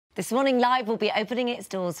This Morning Live will be opening its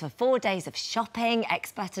doors for 4 days of shopping,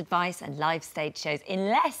 expert advice and live stage shows in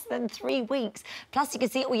less than 3 weeks. Plus, you can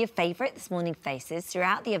see all your favourite This Morning faces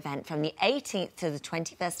throughout the event from the 18th to the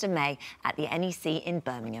 21st of May at the NEC in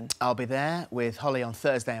Birmingham. I'll be there with Holly on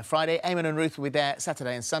Thursday and Friday. Eamon and Ruth will be there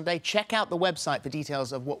Saturday and Sunday. Check out the website for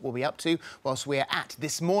details of what we'll be up to whilst we're at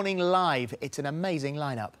This Morning Live. It's an amazing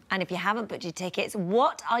lineup. And if you haven't booked your tickets,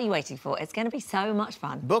 what are you waiting for? It's going to be so much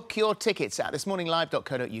fun. Book your tickets at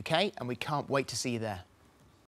thismorninglive.co.uk and we can't wait to see you there.